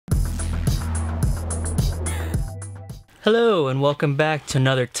Hello and welcome back to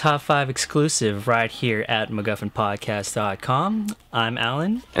another Top 5 exclusive right here at MacGuffinPodcast.com. I'm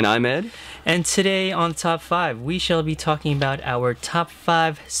Alan. And I'm Ed. And today on Top 5, we shall be talking about our Top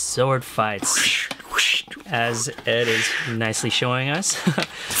 5 sword fights. As Ed is nicely showing us.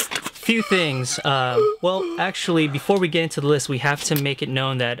 Few things. Well, actually, before we get into the list, we have to make it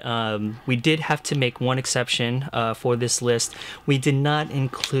known that we did have to make one exception for this list. We did not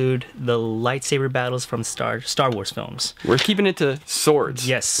include the lightsaber battles from Star Wars films. We're keeping it to swords.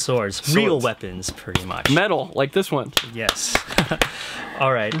 Yes, swords. Real weapons, pretty much. Metal, like this one. Yes.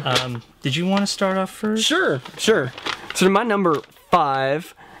 All right. Did you want to start off first? Sure. So my number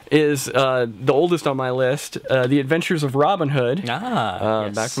 5 is the oldest on my list, The Adventures of Robin Hood.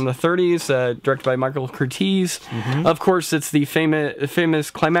 Yes. Back from the 30s, directed by Michael Curtiz. Of course, it's the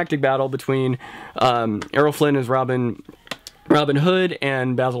famous climactic battle between Errol Flynn as Robin Hood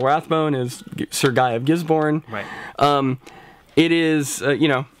and Basil Rathbone as Sir Guy of Gisborne. Right. It is,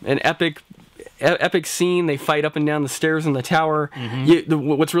 an epic scene. They fight up and down the stairs in the tower.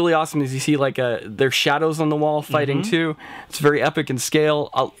 What's really awesome is you see their shadows on the wall fighting too. It's very epic in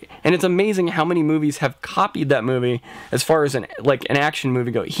scale, and it's amazing how many movies have copied that movie as far as an action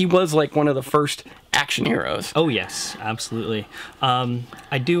movie go. He was like one of the first action heroes. Oh yes, absolutely.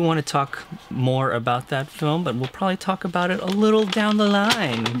 I do want to talk more about that film, but we'll probably talk about it a little down the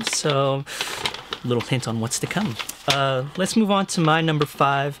line. So, little hint on what's to come. Let's move on to my number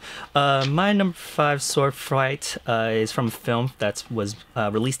 5. My number 5 sword fight is from a film that was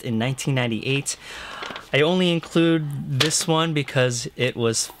released in 1998. I only include this one because it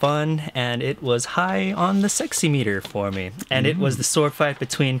was fun and it was high on the sexy meter for me. And it was the sword fight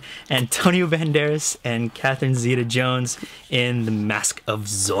between Antonio Banderas and Catherine Zeta-Jones in The Mask of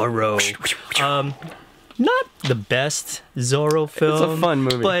Zorro. Not the best Zorro film. It's a fun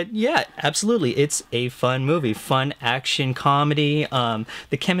movie. But yeah, absolutely. It's a fun movie. Fun action comedy.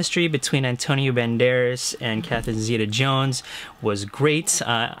 The chemistry between Antonio Banderas and Catherine Zeta-Jones was great.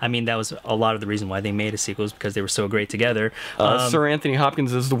 I mean, that was a lot of the reason why they made a sequel, is because they were so great together. Sir Anthony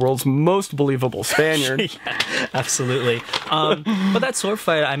Hopkins is the world's most believable Spaniard. Yeah, absolutely. But that sword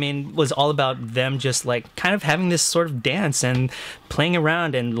fight, I mean, was all about them just like kind of having this sort of dance and playing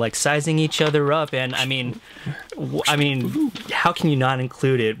around and like sizing each other up. And I mean, how can you not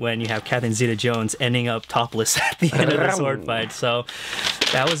include it when you have Catherine Zeta-Jones ending up topless at the end of the sword fight? So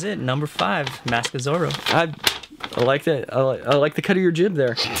that was it. Number 5, Mask of Zorro. I like that. I like the cut of your jib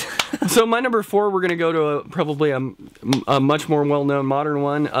there. So my number 4, we're gonna go to probably a much more well-known modern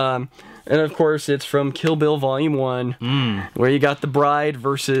one. And of course, it's from Kill Bill Volume 1, where you got the bride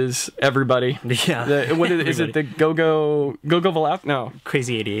versus everybody. Yeah. Is it the Go-Go Velasquez? No.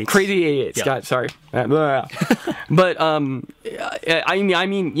 Crazy 88. Crazy 88. Yeah. Scott, sorry. But, I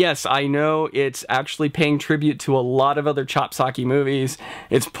mean, yes, I know it's actually paying tribute to a lot of other Chopsaki movies.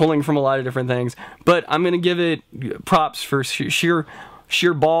 It's pulling from a lot of different things. But I'm going to give it props for sheer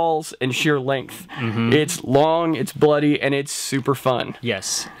balls and sheer length. It's long, it's bloody, and it's super fun.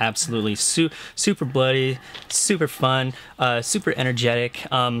 Yes, absolutely. Super bloody, super fun, super energetic.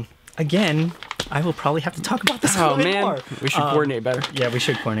 Again, I will probably have to talk about this a little bit more. We should coordinate better. Yeah, we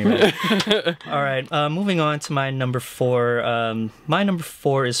should coordinate better. All right, moving on to my number 4. My number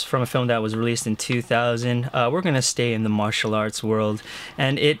 4 is from a film that was released in 2000. We're going to stay in the martial arts world,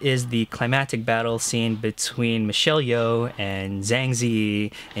 and it is the climactic battle scene between Michelle Yeoh and Zhang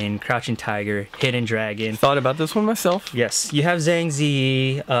Ziyi in Crouching Tiger, Hidden Dragon. Thought about this one myself. Yes, you have Zhang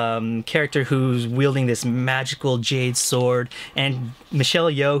Ziyi, character who's wielding this magical jade sword, and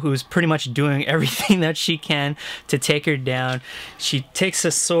Michelle Yeoh, who's pretty much doing everything that she can to take her down. She takes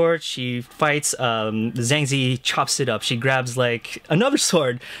a sword, she fights, Zhang Ziyi chops it up. She grabs like another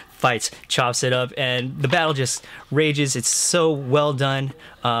sword, fights, chops it up, and the battle just rages. It's so well done,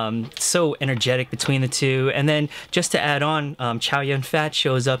 so energetic between the two. And then just to add on, Chow Yun-fat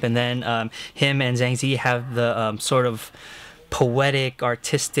shows up, and then him and Zhang Ziyi have the sort of poetic,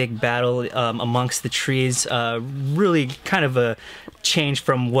 artistic battle amongst the trees. Really kind of a change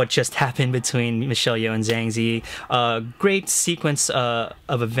from what just happened between Michelle Yeoh and Zhang Ziyi. Great sequence of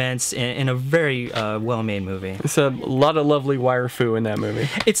events in a very well-made movie. It's a lot of lovely wire fu in that movie.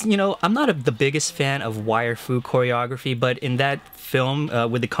 It's, I'm not the biggest fan of wire fu choreography, but in that film,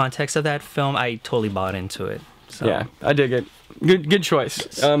 with the context of that film, I totally bought into it. So. Yeah, I dig it. Good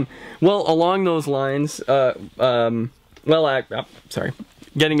choice. Well, along those lines, sorry,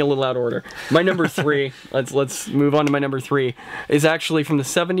 getting a little out of order. My number 3, let's move on to my number 3, is actually from the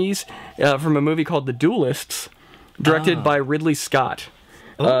 70s, from a movie called The Duelists, directed by Ridley Scott.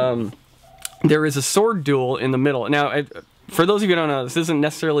 There is a sword duel in the middle. Now, for those of you who don't know, this isn't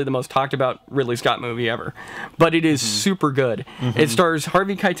necessarily the most talked about Ridley Scott movie ever, but it is super good. It stars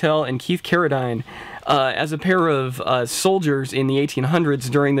Harvey Keitel and Keith Carradine as a pair of soldiers in the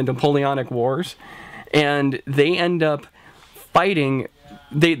 1800s during the Napoleonic Wars, and they end up fighting.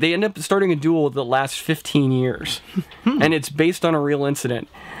 They end up starting a duel that lasts 15 years, and it's based on a real incident.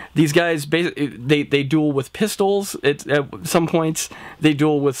 These guys, they duel with pistols at some points. They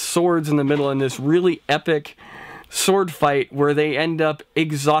duel with swords in the middle in this really epic sword fight where they end up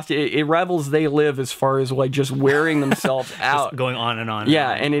exhausted. It rivals They Live as far as like just wearing themselves out. Just going on and on.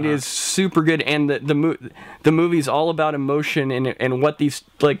 Yeah, and it is super good. And the movie's all about emotion and what these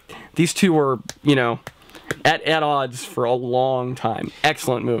two are, you know, at odds for a long time.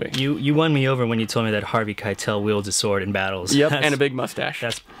 Excellent movie. You won me over when you told me that Harvey Keitel wields a sword in battles. Yep, and a big mustache.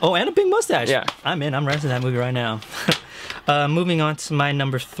 And a big mustache. Yeah. I'm in. I'm renting that movie right now. Moving on to my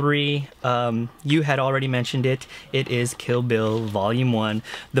number 3. You had already mentioned it. It is Kill Bill Volume 1,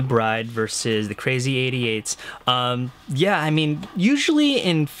 The Bride versus the Crazy 88s. Yeah, I mean, usually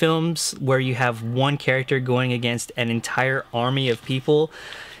in films where you have one character going against an entire army of people,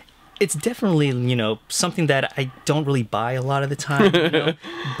 it's definitely, you know, something that I don't really buy a lot of the time, you know?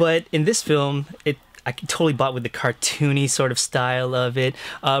 But in this film, I totally bought with the cartoony sort of style of it.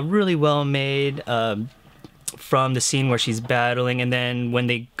 Really well made. From the scene where she's battling, and then when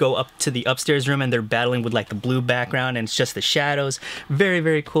they go up to the upstairs room and they're battling with like the blue background and it's just the shadows. Very,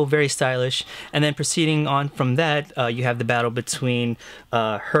 very cool, very stylish. And then proceeding on from that, you have the battle between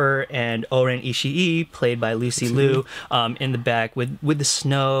her and Oren Ishii, played by Lucy Liu, in the back with the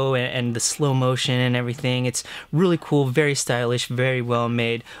snow and the slow motion and everything. It's really cool, very stylish, very well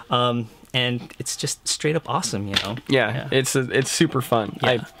made. And it's just straight up awesome, you know? Yeah. It's super fun.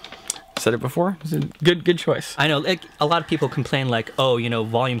 Yeah. Said it before. It's a good choice. I know, like, a lot of people complain like, oh, you know,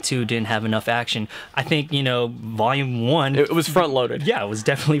 Volume 2 didn't have enough action. I think, you know, Volume 1... It was front-loaded. Yeah, it was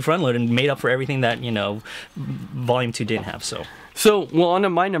definitely front-loaded and made up for everything that, you know, Volume 2 didn't have, so... Well, on to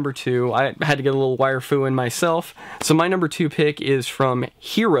my number 2, I had to get a little wire-foo in myself. So my number 2 pick is from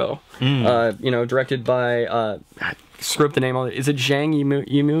Hero, you know, directed by... screw up the name on it. Is it Zhang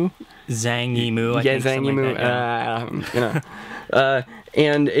Yimou? Zhang Yimou, I think. Yeah, Zhang Yimou. Like that, yeah.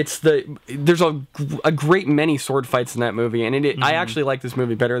 And there's a great many sword fights in that movie, and I actually like this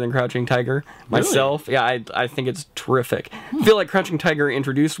movie better than Crouching Tiger myself. Really? Yeah, I think it's terrific. I feel like Crouching Tiger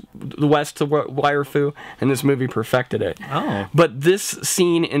introduced the West to wire fu, and this movie perfected it. Oh. But this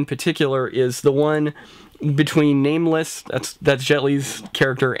scene in particular is the one between Nameless, that's Jet Li's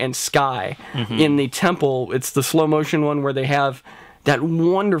character, and Sky in the temple. It's the slow motion one where they have that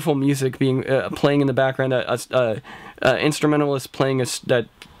wonderful music being playing in the background, instrumentalist playing that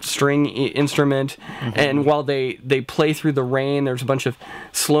string instrument, and while they play through the rain, there's a bunch of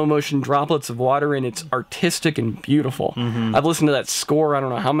slow motion droplets of water, and it's artistic and beautiful. I've listened to that score I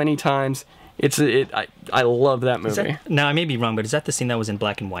don't know how many times. I love that movie. Now I may be wrong, but is that the scene that was in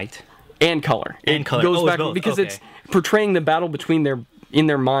black and white? And color. And color. Goes back because it's portraying the battle between in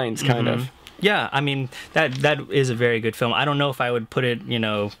their minds, kind of. Yeah, I mean, that is a very good film. I don't know if I would put it, you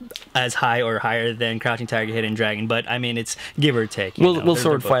know, as high or higher than Crouching Tiger, Hidden Dragon, but I mean, it's give or take. We'll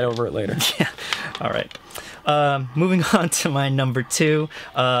sword fight over it later. Yeah. All right. Moving on to my number 2.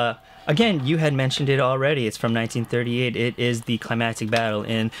 Again, you had mentioned it already. It's from 1938. It is the climactic battle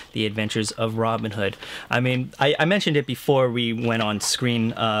in The Adventures of Robin Hood. I mean, I mentioned it before we went on screen.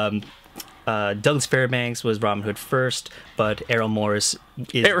 Douglas Fairbanks was Robin Hood first, but Errol Morris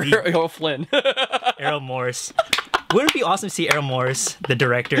is Errol Flynn. Errol Morris. Wouldn't it be awesome to see Errol Morris, the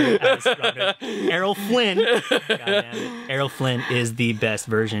director, as Robin Hood? Errol Flynn. Goddamn. Errol Flynn is the best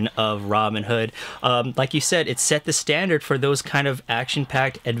version of Robin Hood. Like you said, it set the standard for those kind of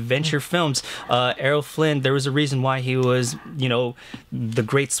action-packed adventure films. Errol Flynn, there was a reason why he was, you know, the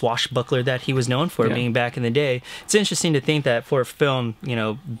great swashbuckler that he was known for, being back in the day. It's interesting to think that for a film, you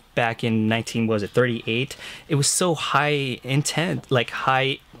know, back in 1938, it was so high intent, like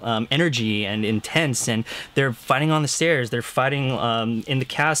high energy and intense, and they're fighting on the stairs, they're fighting in the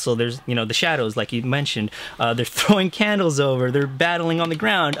castle, there's, you know, the shadows like you mentioned, they're throwing candles over, they're battling on the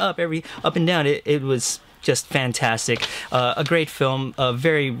ground, up and down. It was just fantastic. A great film,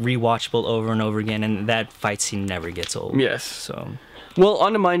 very rewatchable over and over again, and that fight scene never gets old. Yes. So well,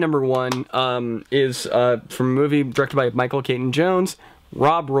 on to my number 1 is from a movie directed by Michael Caton Jones,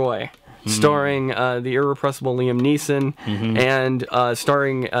 Rob Roy, starring the irrepressible Liam Neeson, and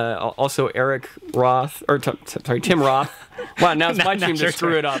starring also Eric Roth, or Tim Roth. Wow, now it's my team to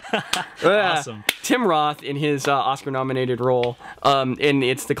screw it up. Awesome. Tim Roth in his Oscar-nominated role, and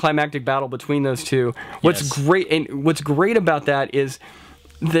it's the climactic battle between those two. What's great about that is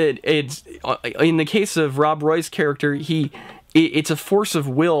that it's in the case of Rob Roy's character, it's a force of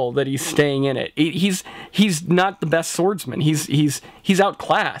will that he's staying in it. He's not the best swordsman. He's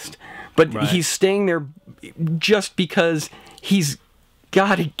outclassed, but he's staying there just because he's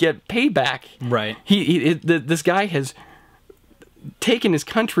got to get payback. Right. This guy has taken his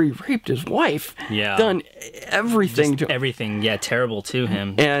country, raped his wife, done everything to everything. Yeah, terrible to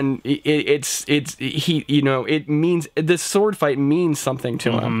him. And it means this sword fight means something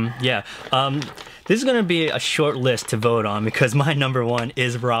to him. Yeah. This is going to be a short list to vote on because my number one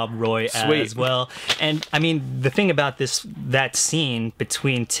is Rob Roy as well. And I mean, the thing about that scene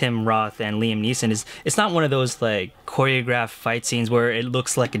between Tim Roth and Liam Neeson is it's not one of those like choreographed fight scenes where it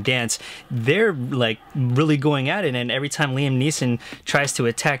looks like a dance. They're like really going at it, and every time Liam Neeson tries to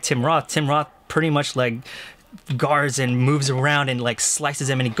attack Tim Roth pretty much like guards and moves around and like slices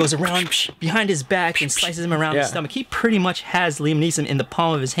him, and he goes around behind his back and slices him around the stomach. He pretty much has Liam Neeson in the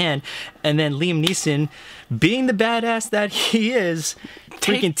palm of his hand, and then Liam Neeson, being the badass that he is,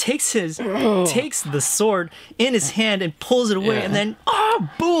 freaking takes the sword in his hand and pulls it away, and then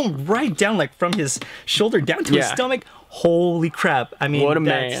boom, right down like from his shoulder down to his stomach. Holy crap. I mean, what a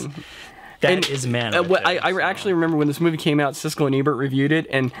man. That is man. I actually remember when this movie came out, Siskel and Ebert reviewed it,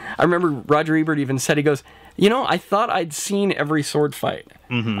 and I remember Roger Ebert even said, he goes, I thought I'd seen every sword fight.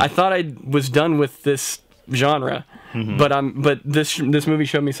 I thought I was done with this genre, but this movie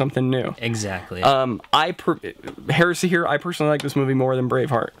showed me something new. Exactly. Heresy here, I personally like this movie more than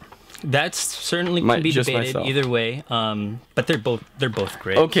Braveheart. That's certainly can be debated either way, but they're both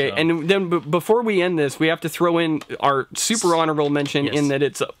great. Okay, so. And then before we end this, we have to throw in our super honorable mention in that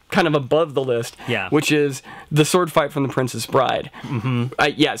it's kind of above the list, which is the sword fight from The Princess Bride.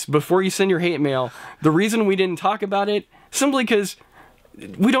 Yes, before you send your hate mail, the reason we didn't talk about it, simply because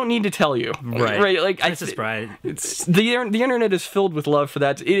we don't need to tell you. Right? Like Princess Bride. The internet is filled with love for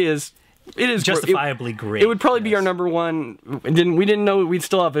that. It is justifiably great. It would probably be our number one. We didn't know we'd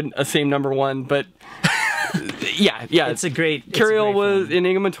still have a same number one, but yeah, it's a great. Carriel was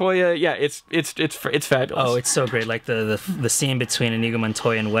Inigo Montoya. Yeah, it's fabulous. Oh, it's so great. Like the scene between Inigo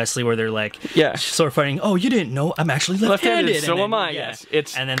Montoya and Wesley, where they're like, sword fighting. Oh, you didn't know? I'm actually left-handed. So am I. Yes,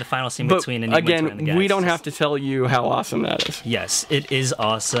 and then the final scene between Inigo Montoya and the guys. We don't have to tell you how awesome that is. Yes, it is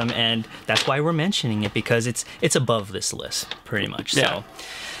awesome, and that's why we're mentioning it, because it's above this list, pretty much. So.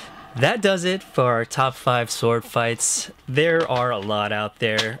 That does it for our top 5 sword fights. There are a lot out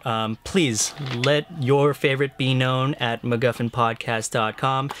there. Please let your favorite be known at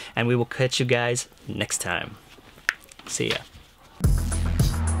MacGuffinPodcast.com, and we will catch you guys next time. See ya.